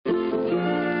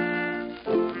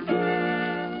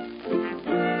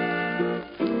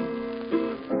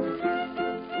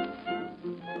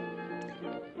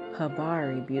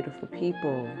Habari, beautiful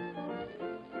people.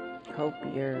 Hope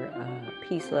your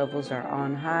peace levels are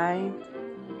on high.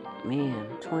 Man,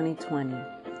 2020.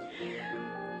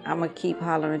 I'm going to keep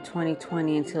hollering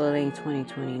 2020 until it ain't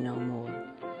 2020 no more.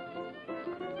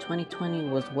 2020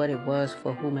 was what it was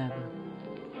for whomever.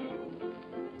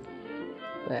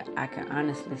 But I can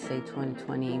honestly say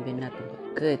 2020 ain't been nothing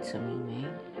but good to me,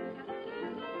 man.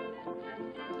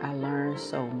 I learned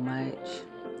so much.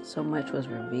 So much was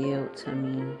revealed to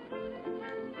me.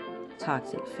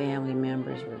 Toxic family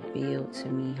members revealed to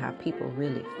me. How people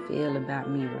really feel about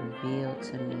me revealed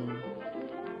to me.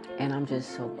 And I'm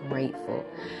just so grateful.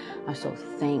 I'm so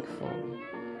thankful.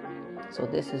 So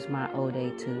this is my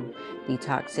ode to the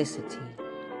toxicity,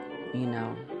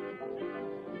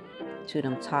 to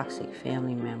them toxic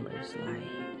family members. Like,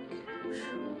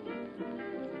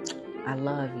 I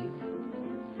love you.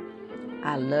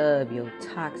 I love your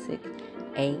toxic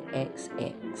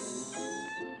AXX.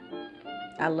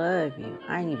 I love you.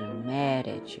 I ain't even mad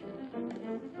at you.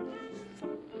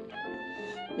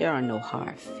 There are no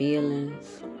hard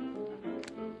feelings.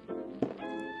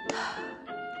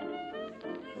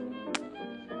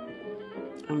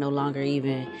 I'm no longer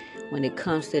even, when it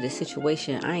comes to the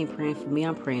situation, I ain't praying for me,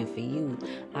 I'm praying for you.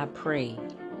 I pray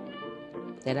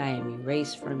that I am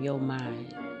erased from your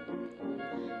mind.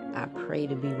 I pray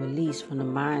to be released from the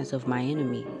minds of my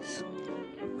enemies.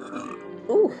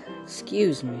 Ooh,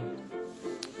 excuse me.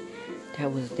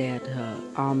 That was that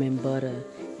almond butter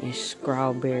and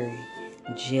strawberry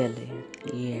jelly.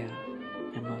 Yeah,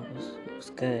 it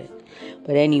was good.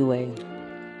 But anyway,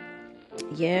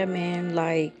 yeah, man,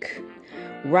 like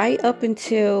right up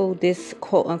until this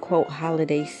quote unquote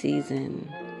holiday season,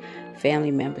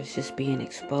 family members just being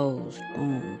exposed.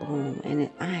 Boom, boom. And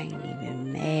I ain't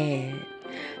even mad.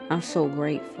 I'm so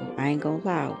grateful. I ain't gonna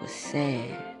lie, I was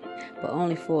sad. But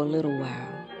only for a little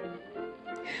while.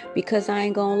 Because I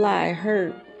ain't gonna lie, it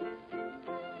hurt.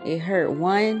 It hurt.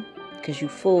 One, because you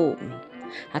fooled me.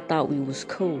 I thought we was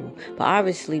cool. But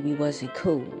obviously we wasn't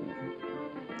cool.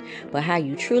 But how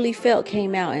you truly felt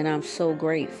came out, and I'm so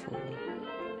grateful.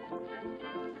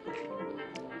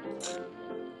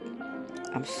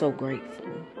 I'm so grateful.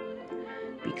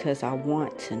 Because I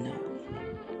want to know.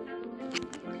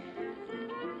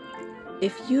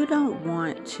 If you don't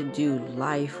want to do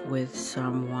life with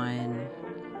someone,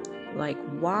 like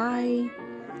why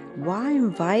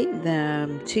invite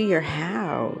them to your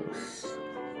house,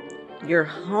 your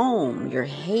home, your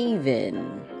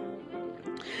haven,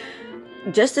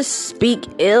 just to speak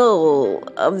ill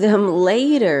of them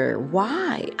later?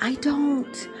 Why? I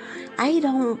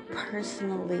don't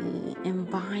personally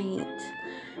invite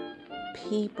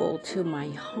people to my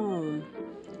home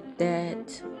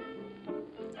that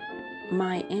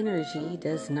my energy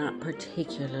does not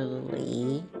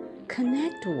particularly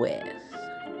connect with.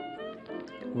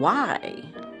 Why?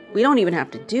 We don't even have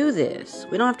to do this.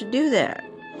 We don't have to do that.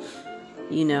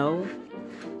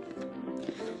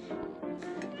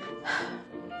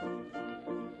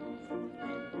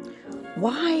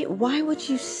 Why would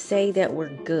you say that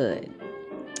we're good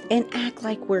and act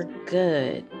like we're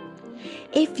good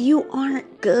if you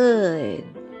aren't good?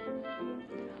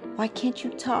 Why can't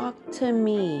you talk to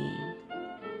me?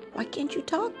 Why can't you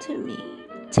talk to me?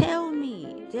 Tell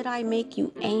me, did I make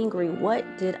you angry?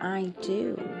 What did I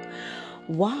do?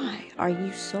 Why are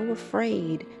you so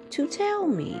afraid to tell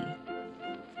me?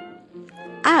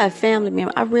 I have family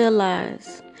members. I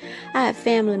realize I have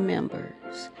family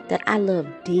members that I love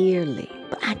dearly,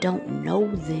 but I don't know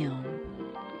them.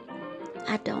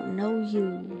 I don't know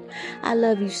you. I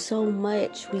love you so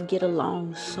much. We get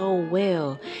along so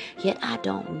well. Yet I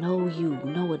don't know you.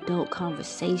 No adult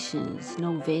conversations.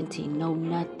 No venting. No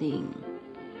nothing.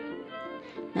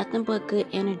 Nothing but good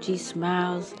energy,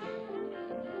 smiles.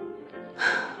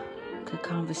 Good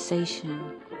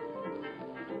conversation.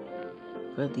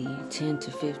 For the 10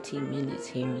 to 15 minutes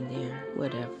here and there.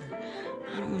 Whatever.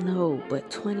 I don't know. But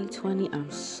 2020, I'm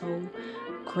so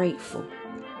grateful.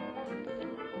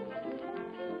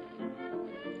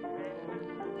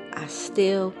 I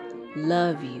still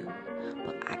love you,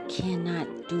 but I cannot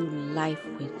do life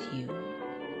with you.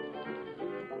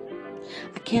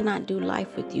 I cannot do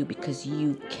life with you because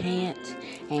you can't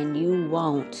and you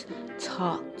won't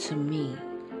talk to me.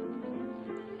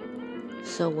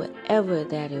 So whatever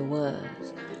that it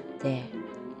was that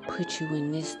put you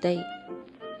in this state,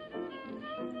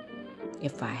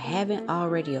 if I haven't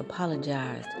already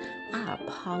apologized, I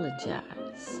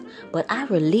apologize. But I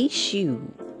release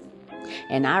you.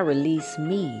 And I release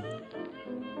me.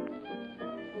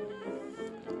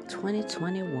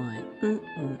 2021.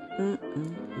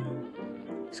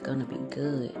 It's going to be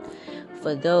good.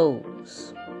 For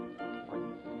those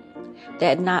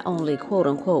that not only quote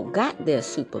unquote got their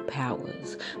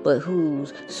superpowers, but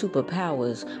whose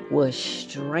superpowers were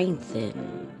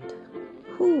strengthened.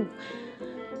 Who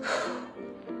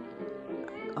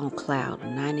on cloud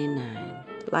 99.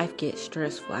 Life gets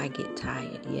stressful, I get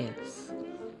tired, yes.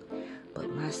 But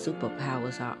my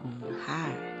superpowers are on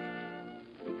high.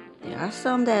 There are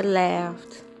some that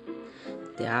laughed.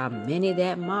 There are many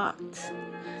that mocked.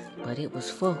 But it was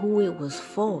for who it was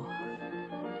for.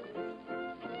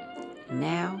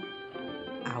 Now,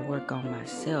 I work on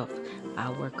myself.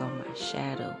 I work on my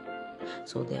shadow.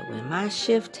 So that when my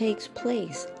shift takes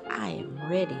place, I am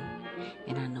ready.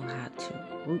 And I know how to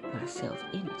root myself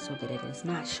in it so that it is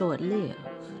not short-lived.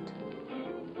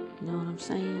 You know what I'm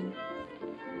saying?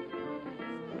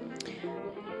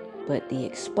 But the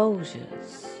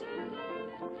exposures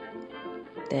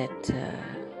that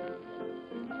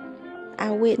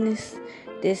I witnessed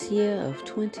this year of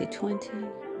 2020,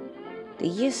 the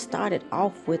year started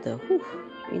off with a whew,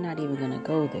 we're not even going to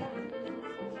go there.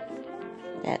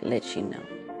 That lets you know.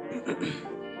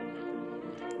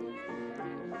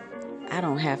 I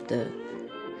don't have to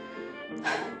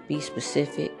be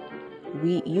specific.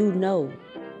 You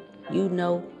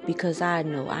know because I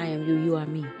know. I am you, you are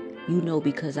me. You know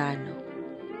because I know.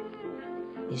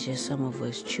 It's just some of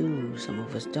us choose, some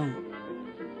of us don't.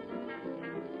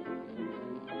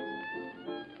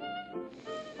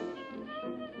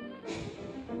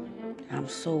 I'm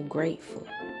so grateful.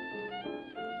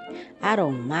 I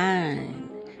don't mind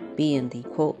being the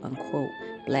quote unquote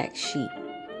black sheep,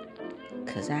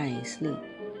 'cause I ain't sleep.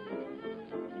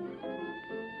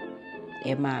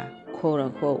 Am I quote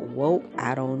unquote woke?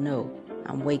 I don't know.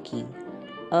 I'm waking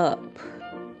up,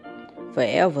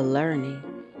 forever learning.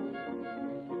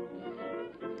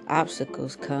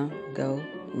 Obstacles come, go.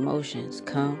 Emotions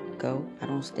come, go. I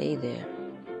don't stay there.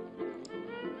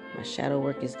 My shadow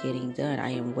work is getting done. I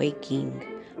am waking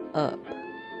up.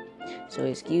 So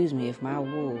excuse me if my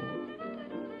wool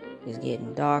is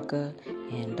getting darker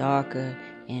and darker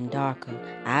and darker.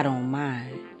 I don't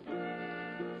mind.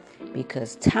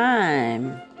 Because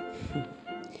time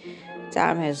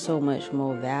has so much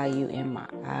more value in my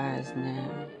eyes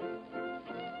now.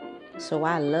 So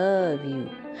I love you,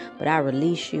 but I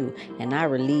release you and I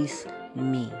release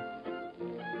me.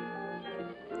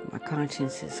 My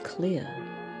conscience is clear.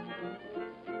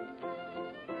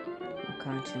 My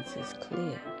conscience is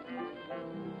clear.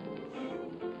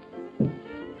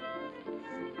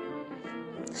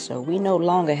 So we no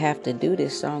longer have to do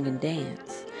this song and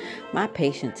dance. My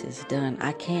patience is done.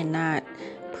 I cannot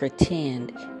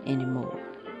pretend anymore.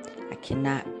 I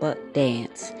cannot buck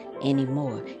dance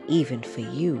anymore, even for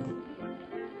you.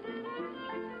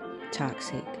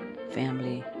 Toxic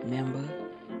family member.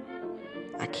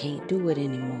 I can't do it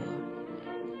anymore.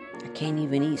 I can't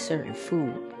even eat certain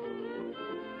food.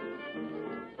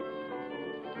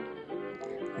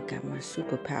 I got my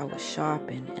superpowers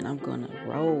sharpened and I'm going to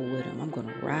roll with them. I'm going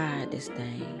to ride this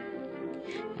thing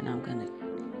and I'm going to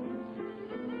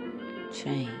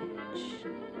change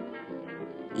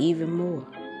even more.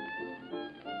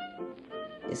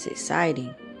 It's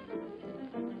exciting.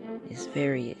 It's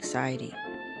very exciting.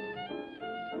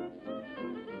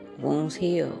 Wounds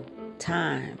heal.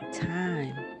 Time.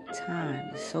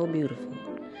 It's so beautiful.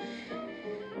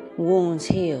 Wounds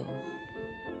heal.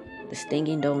 The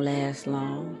stinging don't last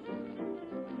long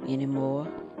anymore.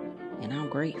 And I'm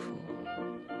grateful.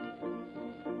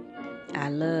 I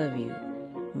love you,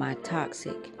 my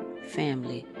toxic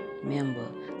family member.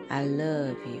 I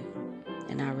love you.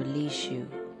 And I release you.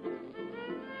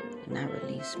 And I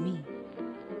release me.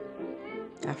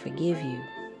 I forgive you.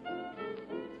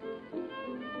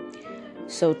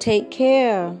 So take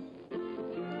care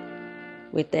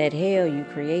with that hell you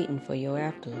creating for your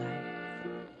afterlife.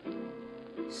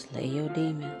 Slay your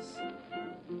demons.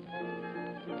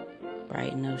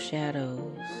 Brighten those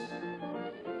shadows.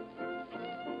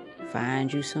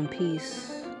 Find you some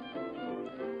peace.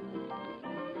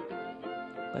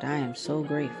 But I am so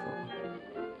grateful.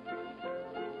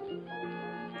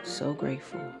 So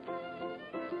grateful.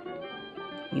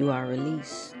 You are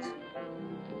released.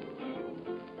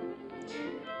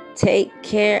 Take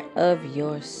care of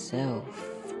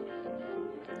yourself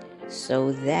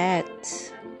so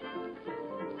that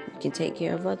you can take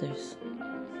care of others.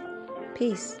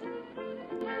 Peace.